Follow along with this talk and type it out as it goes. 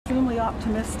extremely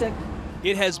optimistic.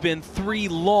 It has been 3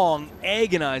 long,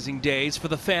 agonizing days for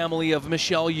the family of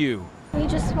Michele Yu. We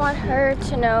just want her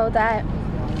to know that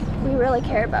we really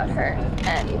care about her,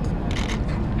 and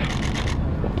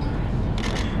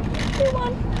we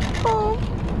want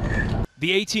home.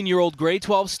 The 18-year-old grade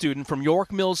 12 student from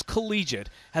York Mills Collegiate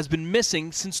has been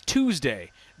missing since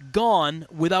Tuesday, gone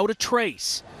without a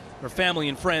trace. Her family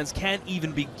and friends can't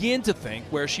even begin to think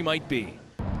where she might be.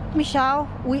 Michele,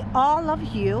 we all love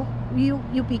you.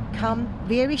 You become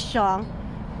very strong.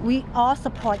 We all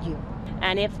support you.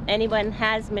 And if anyone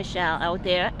has Michele out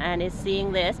there and is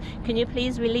seeing this, can you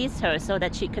please release her so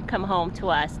that she could come home to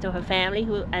us, to her family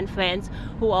and friends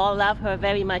who all love her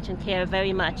very much and care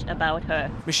very much about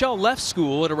her. Michele left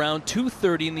school at around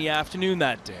 2:30 in the afternoon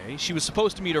that day. She was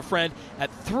supposed to meet her friend at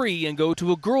 3 and go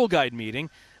to a Girl Guide meeting,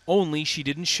 only she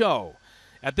didn't show.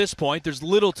 At this point, there's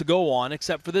little to go on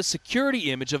except for this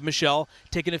security image of Michele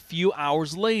taken a few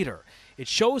hours later. It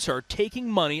shows her taking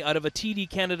money out of a TD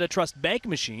Canada Trust bank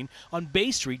machine on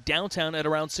Bay Street downtown at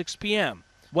around 6 p.m.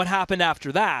 What happened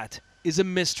after that is a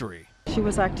mystery. She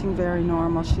was acting very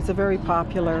normal. She's a very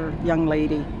popular young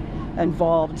lady,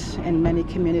 involved in many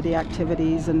community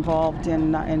activities, involved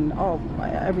in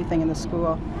everything in the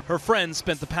school. Her friends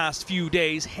spent the past few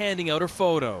days handing out her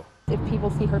photo. If people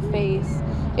see her face,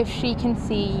 if she can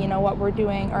see, what we're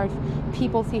doing, or if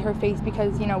people see her face,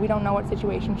 because, we don't know what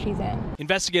situation she's in.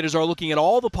 Investigators are looking at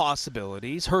all the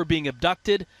possibilities, her being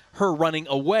abducted, her running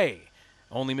away.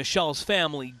 Only Michele's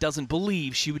family doesn't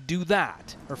believe she would do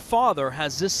that. Her father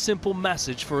has this simple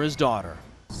message for his daughter.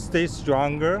 Stay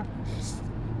stronger,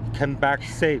 come back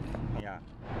safe.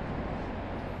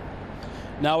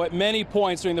 Now, at many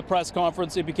points during the press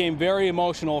conference, it became very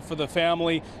emotional for the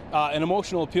family, an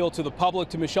emotional appeal to the public,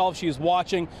 to Michele if she is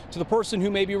watching, to the person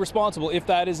who may be responsible, if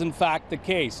that is in fact the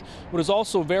case. What is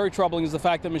also very troubling is the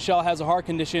fact that Michele has a heart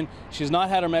condition. She has not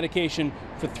had her medication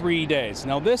for 3 days.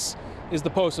 Now, this is the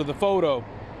poster, the photo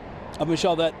of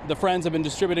Michele that the friends have been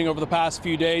distributing over the past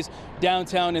few days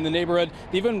downtown in the neighborhood.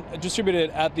 They even distributed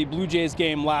it at the Blue Jays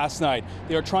game last night.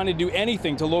 They are trying to do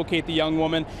anything to locate the young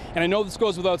woman. And I know this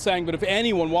goes without saying, but if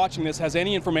anyone watching this has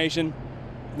any information,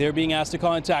 they're being asked to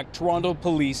contact Toronto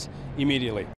Police immediately.